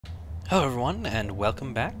Hello everyone, and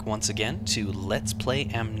welcome back once again to Let's Play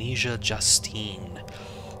Amnesia Justine.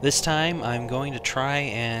 This time I'm going to try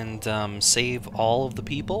and save all of the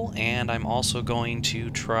people, and I'm also going to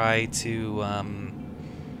try to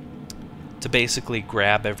basically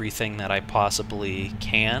grab everything that I possibly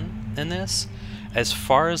can in this. As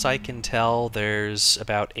far as I can tell, there's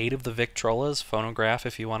about 8 of the Victrollas, phonograph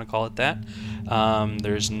if you want to call it that.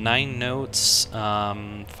 There's 9 notes,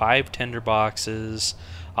 5 tinderboxes,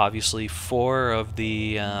 obviously 4 of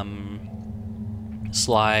the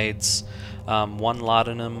slides, 1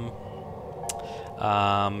 laudanum,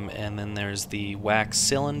 and then there's the wax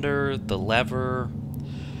cylinder, the lever.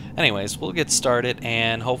 Anyways, we'll get started,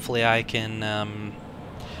 and hopefully I can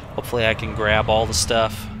grab all the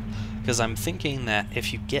stuff, because I'm thinking that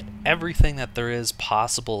if you get everything that there is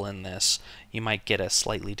possible in this, you might get a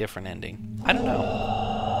slightly different ending. I don't know.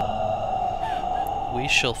 We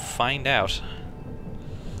shall find out.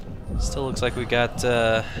 Still looks like we got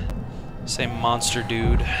same monster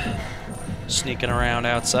dude sneaking around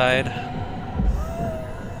outside.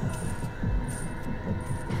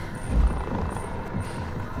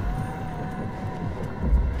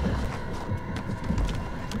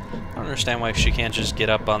 I don't understand why she can't just get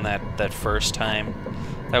up on that first time.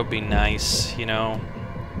 That would be nice, you know.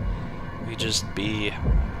 We'd just be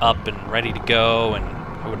up and ready to go, and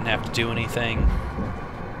I wouldn't have to do anything.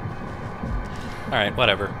 Alright,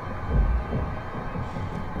 whatever.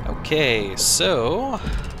 Okay, so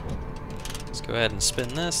let's go ahead and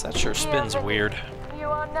spin this. That sure spins weird. You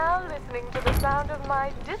are now listening to the sound of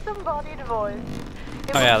my disembodied voice.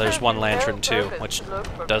 Oh yeah, there's one lantern too, which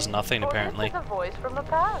does nothing apparently.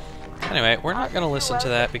 Anyway, we're not going to listen to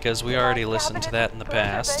that because we already listened to that in the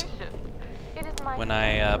past when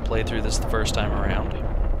I played through this the first time around.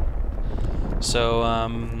 So,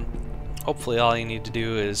 hopefully all you need to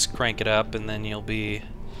do is crank it up and then you'll be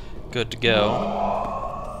good to go.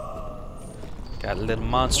 Got a little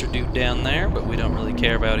monster dude down there, but we don't really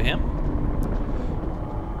care about him.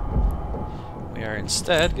 We are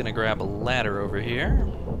instead going to grab a ladder over here.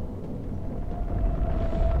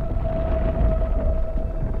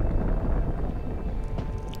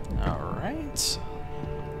 Alright.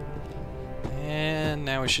 And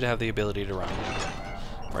now we should have the ability to run.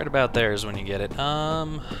 Right about there is when you get it.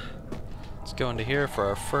 Let's go into here for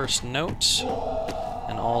our first note.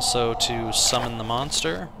 And also to summon the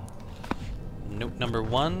monster. Note number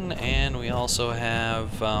 1, and we also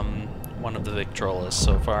have one of the Victrollas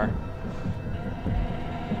so far.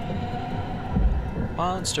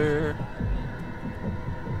 Monster!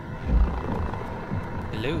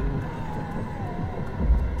 Hello?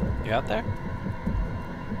 You out there?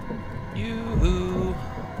 Yoo-hoo!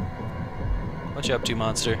 What you up to,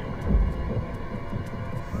 monster?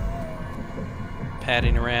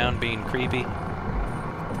 Padding around, being creepy.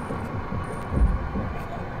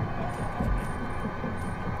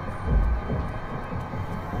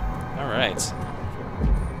 Alright.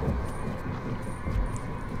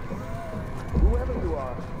 Whoever you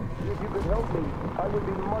are, if you could help me, I would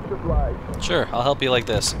be much obliged. Sure, I'll help you like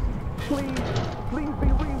this. Please, please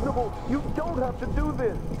be reasonable. You don't have to do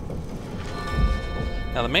this.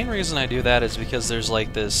 Now the main reason I do that is because there's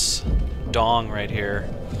like this dong right here.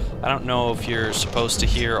 I don't know if you're supposed to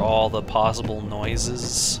hear all the possible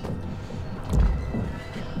noises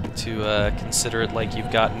to consider it like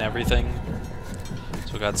you've gotten everything.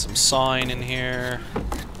 So we got some sawing in here,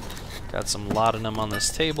 got some laudanum on this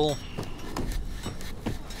table.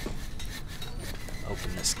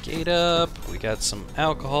 Open this gate up, we got some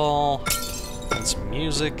alcohol and some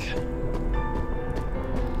music,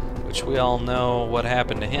 which we all know what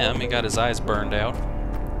happened to him. He got his eyes burned out.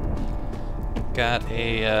 Got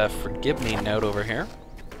a forgive me note over here,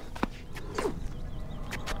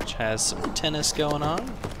 which has some tennis going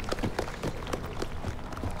on.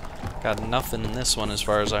 Got nothing in this one as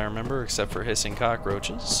far as I remember, except for hissing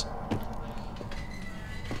cockroaches.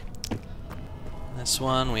 This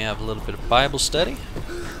one, we have a little bit of Bible study.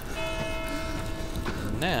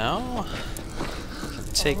 Now,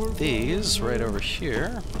 take these right over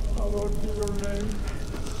here.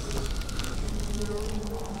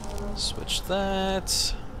 Switch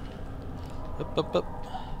that. Up, up,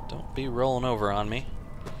 up. Don't be rolling over on me.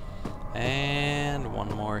 And one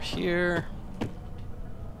more here.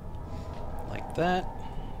 Like that.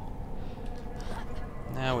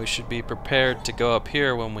 Now we should be prepared to go up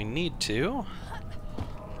here when we need to.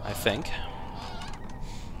 I think.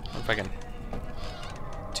 If I can.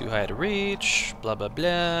 Too high to reach. Blah blah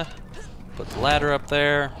blah. Put the ladder up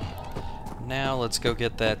there. Now let's go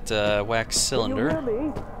get that wax cylinder. Can you hear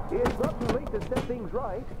me? It's not too late to set things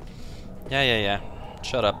right. Yeah.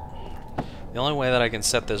 Shut up. The only way that I can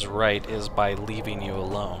set this right is by leaving you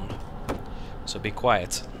alone. So be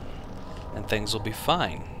quiet, and things will be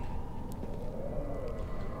fine.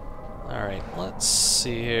 Alright, let's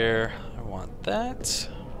see here. I want that.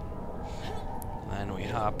 Then we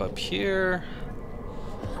hop up here,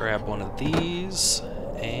 grab one of these,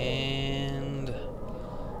 and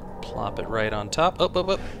plop it right on top. Up, up,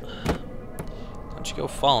 up. Don't you go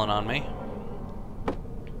falling on me.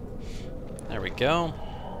 There we go.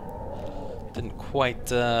 Didn't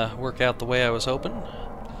quite work out the way I was hoping,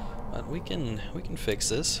 but we can fix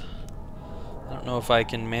this. I don't know if I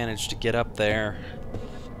can manage to get up there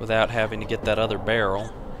without having to get that other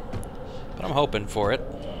barrel, but I'm hoping for it.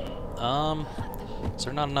 Is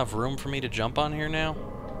there not enough room for me to jump on here now?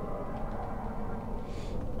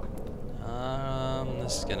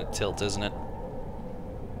 This is gonna tilt, isn't it?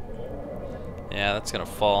 Yeah, that's gonna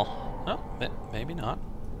fall. Oh, maybe not.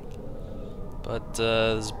 But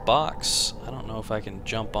this box, I don't know if I can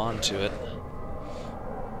jump onto it.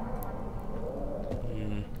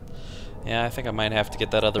 Yeah, I think I might have to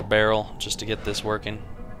get that other barrel just to get this working.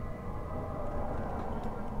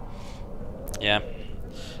 Yeah.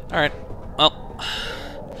 Alright, well,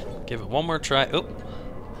 give it one more try. Oh,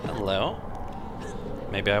 hello.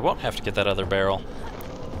 Maybe I won't have to get that other barrel.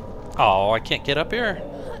 Oh, I can't get up here?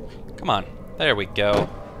 Come on, there we go.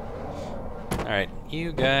 Alright,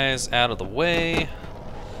 you guys out of the way.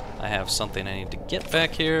 I have something I need to get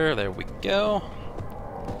back here. There we go.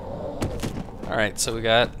 Alright, so we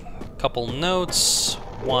got a couple notes.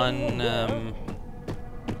 One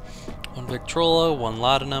Victrola, one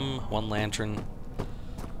laudanum, one lantern.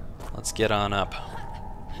 Let's get on up.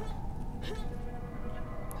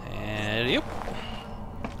 And yep.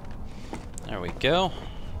 There we go.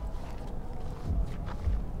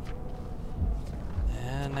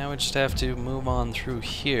 And now we just have to move on through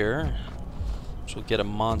here, which will get a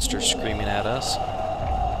monster screaming at us.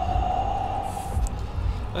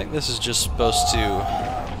 I think this is just supposed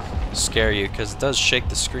to scare you, because it does shake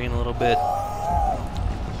the screen a little bit.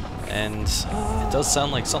 And it does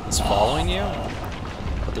sound like something's following you,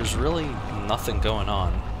 but there's really nothing going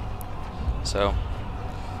on. So,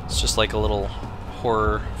 it's just like a little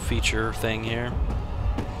horror feature thing here.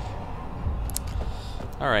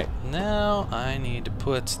 Alright, now I need to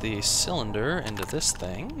put the cylinder into this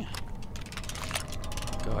thing.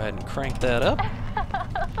 Go ahead and crank that up.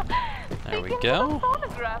 There we go.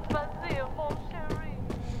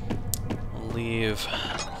 We'll leave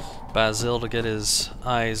Basil to get his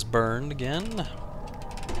eyes burned again.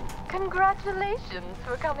 Congratulations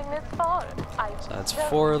for coming this far. So that's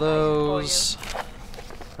 4 of those,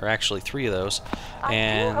 or actually 3 of those,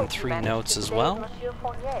 and 3 notes as well.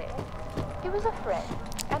 He was a friend.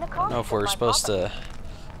 I don't know if we're supposed to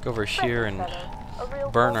go over here and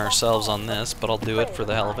burn ourselves on this, but I'll do it for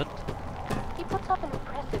the hell of it. He puts up an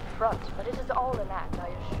impressive front, but it is all an act, I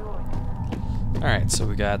assure you. Alright, so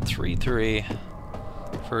we got 3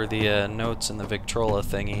 for the notes and the Victrola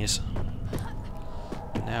thingies.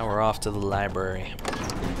 Now we're off to the library.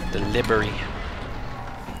 The library.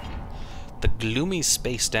 The gloomy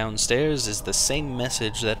space downstairs is the same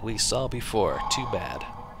message that we saw before. Too bad.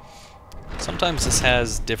 Sometimes this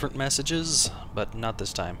has different messages, but not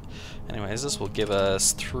this time. Anyways, this will give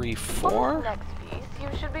us 3, 4. Next piece, you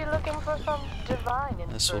should be looking for some divine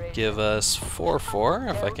inspiration. This will give us 4, 4,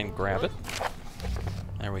 if I can grab it.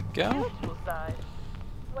 There we go.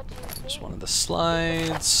 There's one of the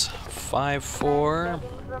slides. 5, 4.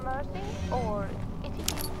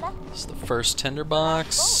 This is the first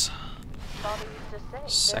tinderbox.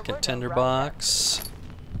 Second tinderbox.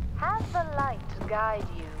 Have the light guide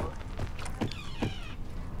you.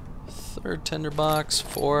 Third tinderbox.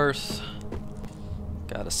 4th.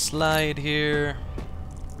 Got a slide here.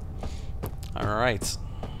 Alright.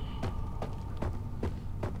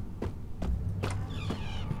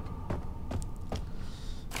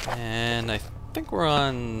 And I think we're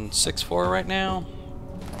on 6-4 right now.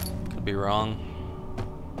 Could be wrong.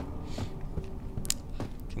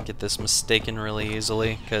 Can get this mistaken really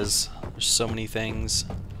easily because there's so many things.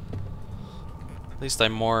 At least I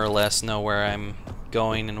more or less know where I'm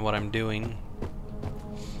going and what I'm doing.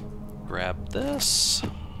 Grab this.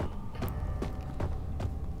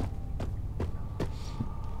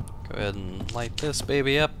 Go ahead and light this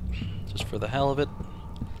baby up just for the hell of it.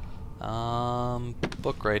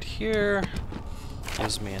 Book right here.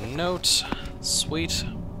 Gives me a note. Sweet.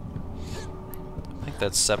 I think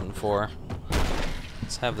that's 7-4.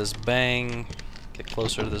 Let's have this bang. Get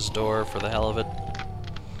closer to this door for the hell of it.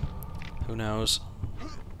 Who knows?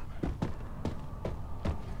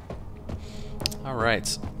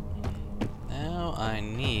 Alright. Now I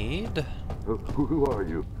need... Who are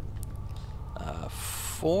you?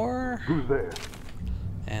 4. Who's there?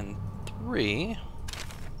 And 3.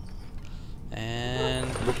 And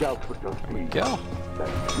Look out for Justine. go.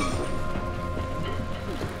 That's Jesus.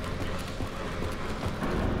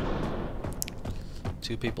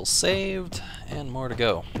 2 people saved, and more to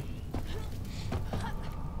go.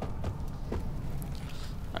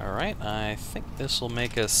 Alright, I think this will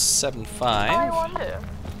make us 7-5. I wonder,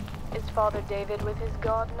 is Father David with his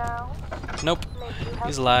God now? Nope, Maybe you help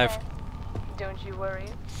he's him alive. there. Don't you worry.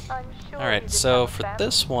 I'm sure he Alright, didn't so have a for family.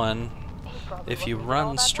 this one, He probably if you wasn't all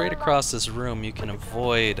run that straight well across this room, you can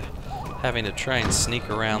avoid having to try and sneak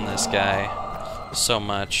around this guy so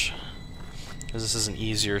much, because this is an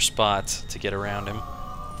easier spot to get around him.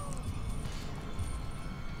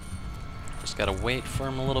 Just gotta wait for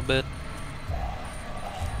him a little bit.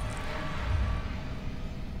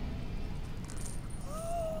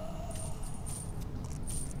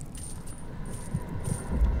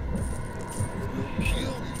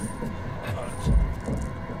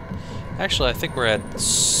 Actually, I think we're at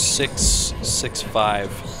 6-5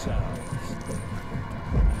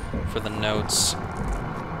 for the notes.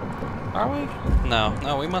 Are we?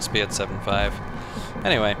 No, we must be at 7-5.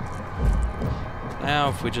 Anyway, now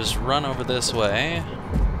if we just run over this way,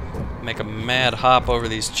 make a mad hop over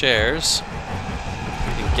these chairs,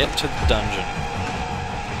 we can get to the dungeon.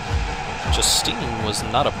 Justine was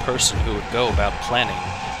not a person who would go about planning.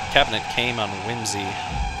 The cabinet came on whimsy.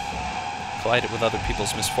 Collided with other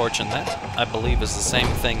people's misfortune. That, I believe, is the same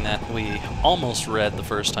thing that we almost read the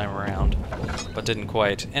first time around, but didn't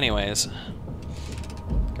quite. Anyways,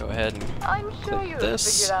 go ahead and I'm sure click you have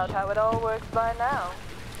this. figured out how it all works by now.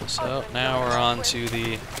 So now we're on to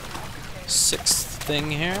the 6th thing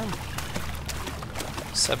here.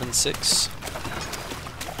 7-6.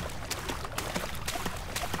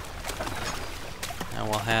 Now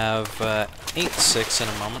we'll have 8-6 in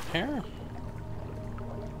a moment here.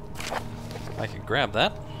 I can grab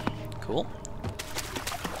that. Cool.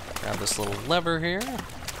 Grab this little lever here.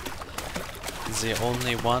 It's the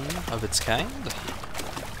only one of its kind.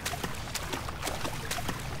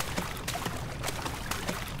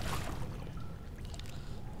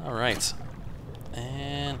 Alright.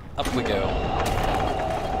 And up we go.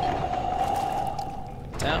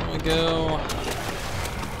 Down we go.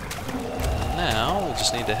 And now we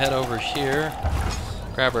just need to head over here,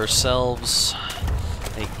 grab ourselves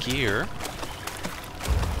a gear.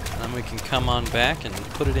 Then we can come on back and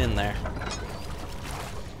put it in there.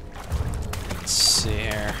 Let's see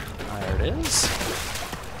here. There it is.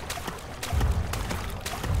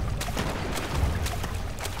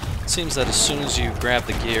 It seems that as soon as you grab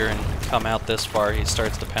the gear and come out this far, he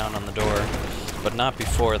starts to pound on the door. But not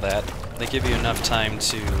before that. They give you enough time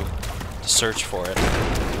to search for it.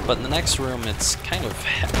 But in the next room, it's kind of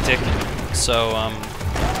hectic. So,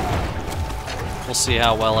 we'll see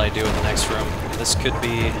how well I do in the next room. This could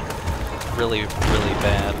be really, really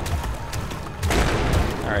bad.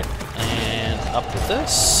 Alright, and up with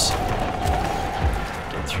this.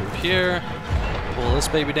 Get through here. Pull this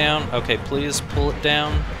baby down. Okay, please pull it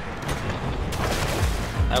down.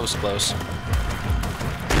 That was close.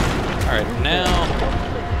 Alright, now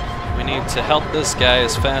we need to help this guy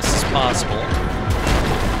as fast as possible.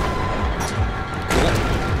 Cool.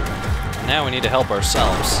 Now we need to help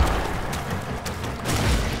ourselves.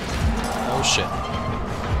 Oh shit.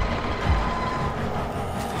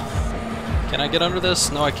 Can I get under this?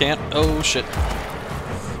 No, I can't. Oh shit.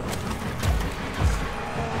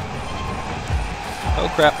 Oh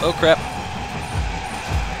crap, oh crap.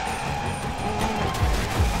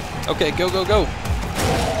 Okay, go, go, go.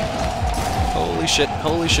 Holy shit,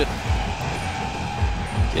 holy shit.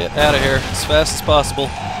 Get out of here as fast as possible.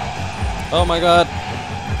 Oh my god.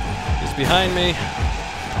 He's behind me.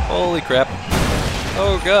 Holy crap.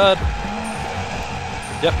 Oh god.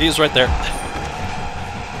 Yep, he's right there.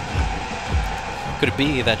 Could it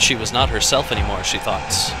be that she was not herself anymore, she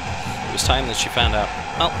thought. It was time that she found out.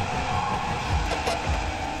 Well,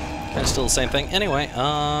 kind of still the same thing. Anyway,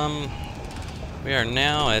 we are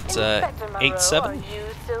now at 8-7. Are you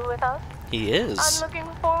still with us? He is. I'm looking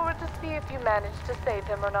forward to see if you managed to save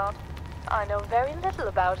him or not. I know very little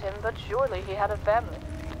about him, but surely he had a family.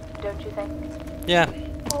 Don't you think? Yeah,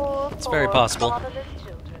 Poor, it's very poor possible. fatherless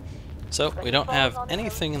children. So, we don't have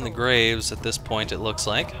anything in the graves at this point, it looks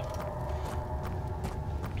like.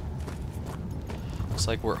 Looks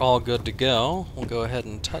like we're all good to go. We'll go ahead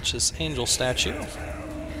and touch this angel statue,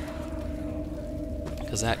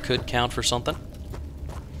 because that could count for something.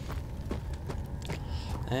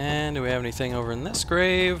 And do we have anything over in this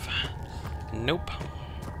grave? Nope.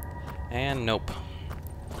 And nope.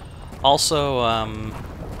 Also,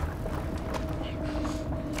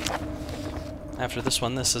 After this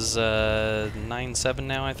one, this is 9-7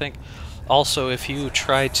 now, I think. Also, if you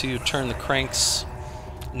try to turn the cranks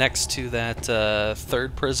next to that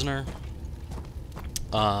third prisoner,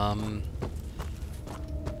 or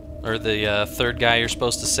the third guy you're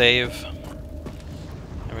supposed to save,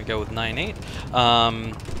 there we go with 9-8,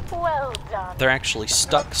 Well done. they're actually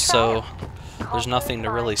stuck, so there's nothing to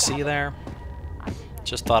really see there.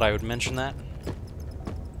 Just thought I would mention that.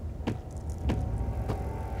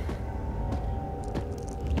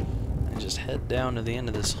 I just head down to the end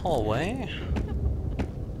of this hallway.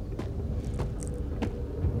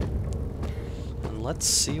 And let's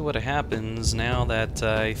see what happens now that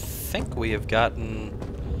I think we have gotten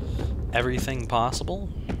everything possible.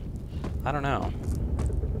 I don't know.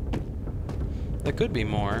 There could be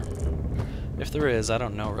more. If there is, I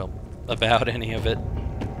don't know real about any of it.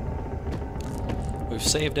 We've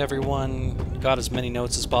saved everyone, got as many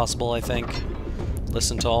notes as possible, I think.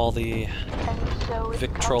 Listened to all the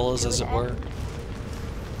Victrolas, as it were.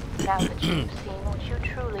 Now that you've seen what you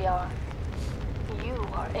truly are, you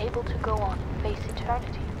are able to go on and face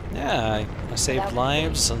eternity. Yeah, I saved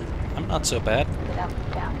lives, and I'm not so bad. Without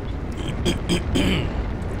doubt.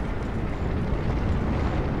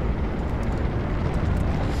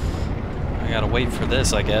 I gotta wait for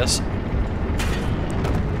this, I guess.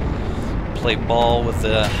 Play ball with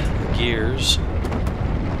the gears. I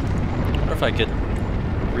wonder if I could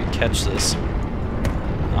re-catch this.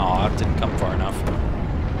 Oh, it didn't come far enough.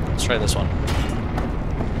 Let's try this one.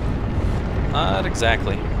 Not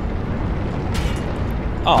exactly.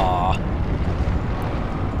 Aw.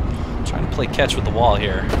 Trying to play catch with the wall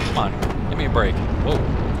here. Come on, give me a break. Whoa,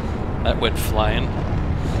 that went flying.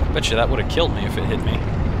 Bet you that would have killed me if it hit me.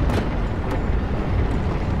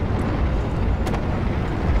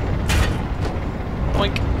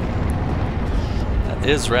 Boink. That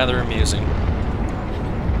is rather amusing.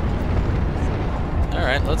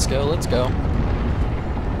 Alright, let's go, let's go.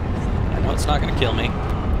 I know it's not going to kill me.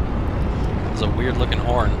 It's a weird looking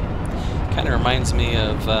horn. Kind of reminds me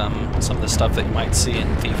of some of the stuff that you might see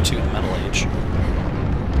in Thief 2 The Metal Age.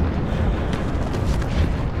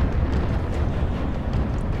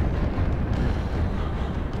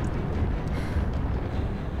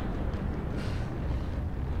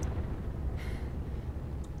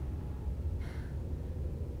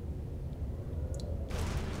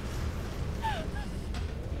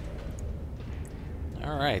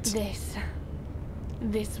 Alright.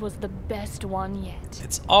 This was the best one yet.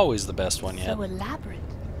 It's always the best one yet. So elaborate.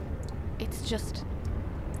 It's just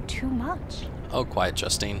too much. Oh, quiet,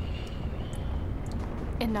 Justine.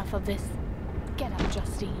 Enough of this. Get up,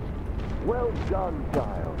 Justine. Well done,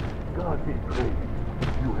 child. God be praised.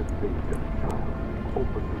 You have saved us, child.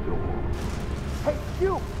 Open the door. Hey,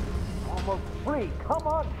 you! Almost free. Come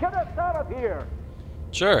on, get us out of here!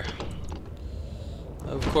 Sure.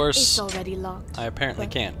 Of course, It's already locked. I apparently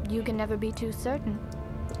but can't. You can never be too certain.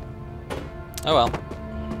 Oh well.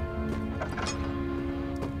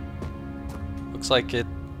 Looks like it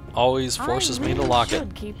always forces me to lock I it.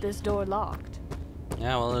 should keep this door locked.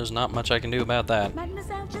 Yeah, well, there's not much I can do about that.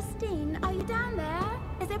 Mademoiselle Justine, are you down there?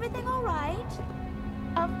 Is everything all right?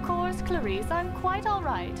 Of course, Clarice, I'm quite all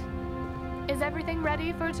right. Is everything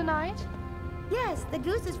ready for tonight? Yes, the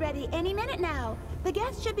goose is ready any minute now. The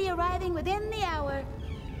guests should be arriving within the hour.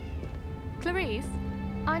 Clarice,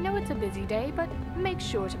 I know it's a busy day, but make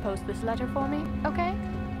sure to post this letter for me, okay?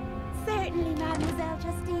 Certainly, Mademoiselle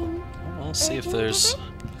Justine. We'll see if Urgent there's visit?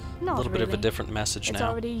 a Not little bit of a really. different message It's now.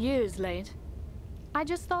 already years late. I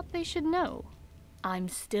just thought they should know. I'm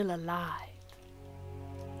still alive.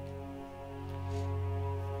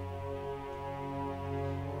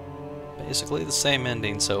 Basically the same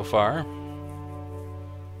ending so far.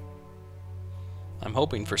 I'm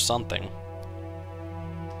hoping for something.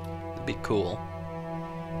 It'd be cool.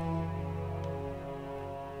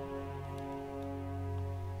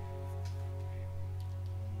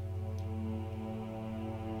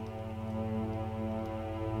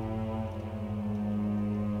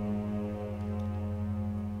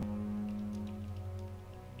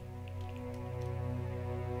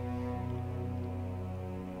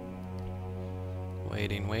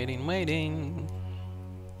 Waiting, waiting, waiting.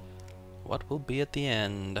 What will be at the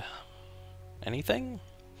end? Anything?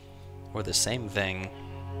 Or the same thing?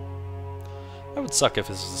 That would suck if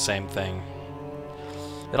this is the same thing.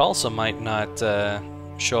 It also might not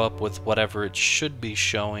show up with whatever it should be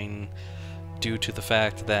showing due to the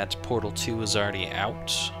fact that Portal 2 is already out.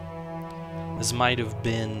 This might have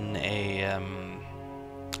been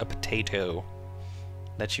a potato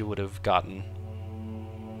that you would have gotten.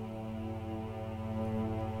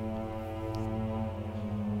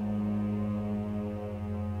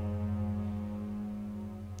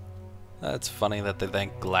 That's funny that they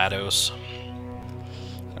thank GLaDOS.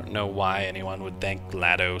 I don't know why anyone would thank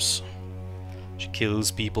GLaDOS. She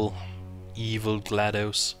kills people. Evil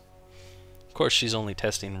GLaDOS. Of course, she's only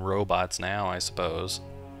testing robots now, I suppose.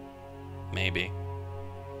 Maybe.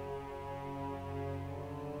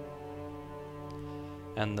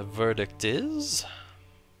 And the verdict is...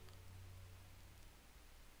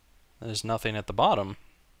 there's nothing at the bottom.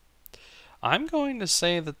 I'm going to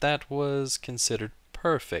say that that was considered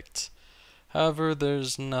perfect. However,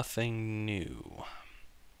 there's nothing new.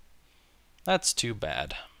 That's too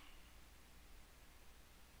bad.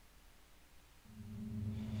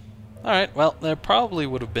 Alright, well, there probably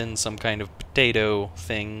would have been some kind of potato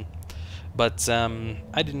thing, but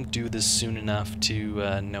I didn't do this soon enough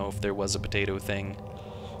to know if there was a potato thing.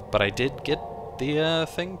 But I did get the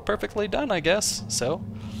thing perfectly done, I guess. So,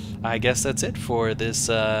 I guess that's it for this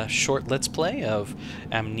short Let's Play of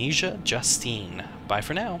Amnesia Justine. Bye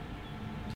for now.